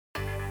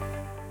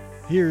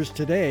Here's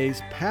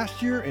today's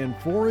Pasture and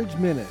Forage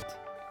Minute.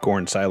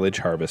 Corn silage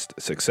harvest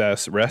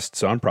success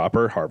rests on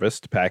proper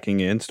harvest,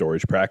 packing, and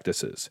storage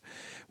practices.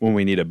 When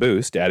we need a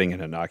boost, adding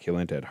an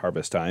inoculant at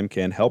harvest time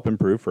can help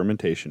improve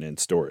fermentation and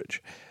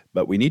storage,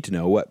 but we need to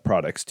know what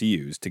products to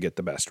use to get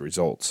the best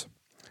results.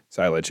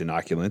 Silage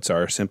inoculants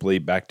are simply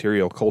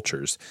bacterial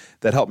cultures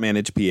that help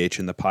manage pH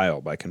in the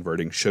pile by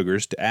converting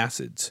sugars to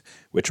acids,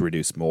 which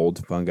reduce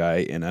mold,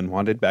 fungi, and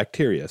unwanted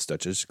bacteria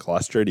such as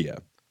Clostridia.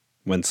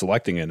 When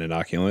selecting an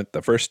inoculant,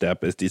 the first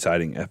step is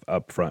deciding if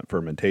upfront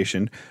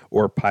fermentation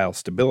or pile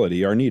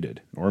stability are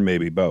needed, or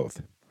maybe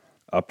both.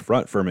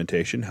 Upfront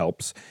fermentation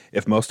helps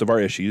if most of our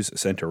issues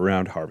center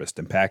around harvest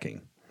and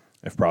packing.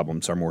 If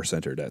problems are more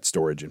centered at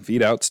storage and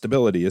feed-out,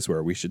 stability is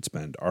where we should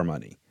spend our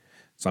money.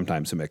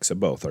 Sometimes a mix of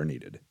both are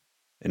needed.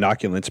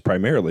 Inoculants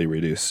primarily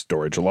reduce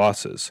storage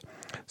losses.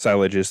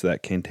 Silages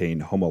that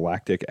contain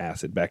homolactic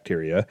acid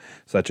bacteria,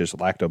 such as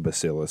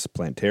Lactobacillus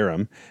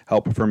plantarum,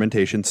 help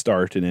fermentation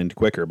start and end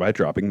quicker by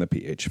dropping the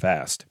pH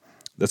fast.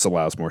 This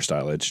allows more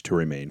silage to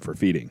remain for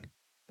feeding.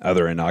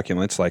 Other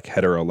inoculants like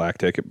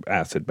heterolactic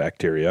acid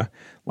bacteria,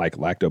 like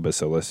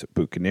Lactobacillus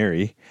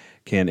buchaneri,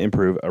 can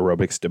improve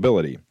aerobic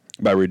stability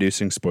by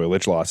reducing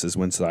spoilage losses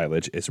when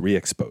silage is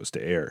re-exposed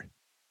to air.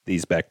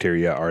 These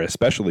bacteria are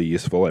especially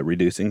useful at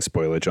reducing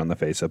spoilage on the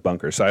face of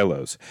bunker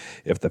silos,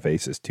 if the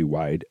face is too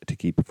wide to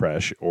keep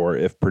fresh or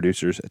if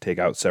producers take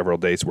out several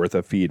days' worth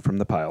of feed from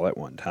the pile at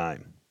one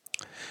time.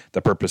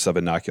 The purpose of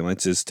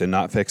inoculants is to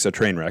not fix a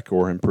train wreck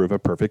or improve a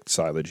perfect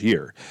silage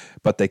year,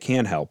 but they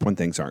can help when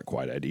things aren't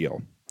quite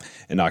ideal.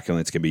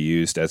 Inoculants can be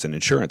used as an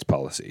insurance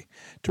policy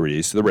to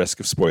reduce the risk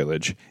of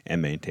spoilage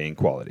and maintain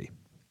quality.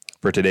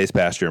 For today's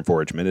Pasture and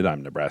Forage Minute,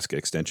 I'm Nebraska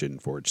Extension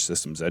Forage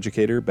Systems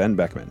Educator Ben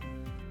Beckman.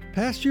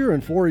 Pasture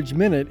and Forage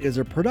Minute is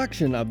a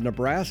production of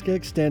Nebraska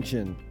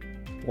Extension.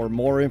 For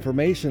more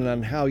information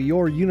on how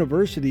your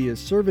university is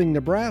serving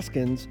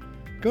Nebraskans,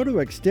 go to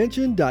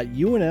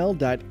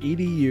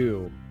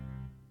extension.unl.edu.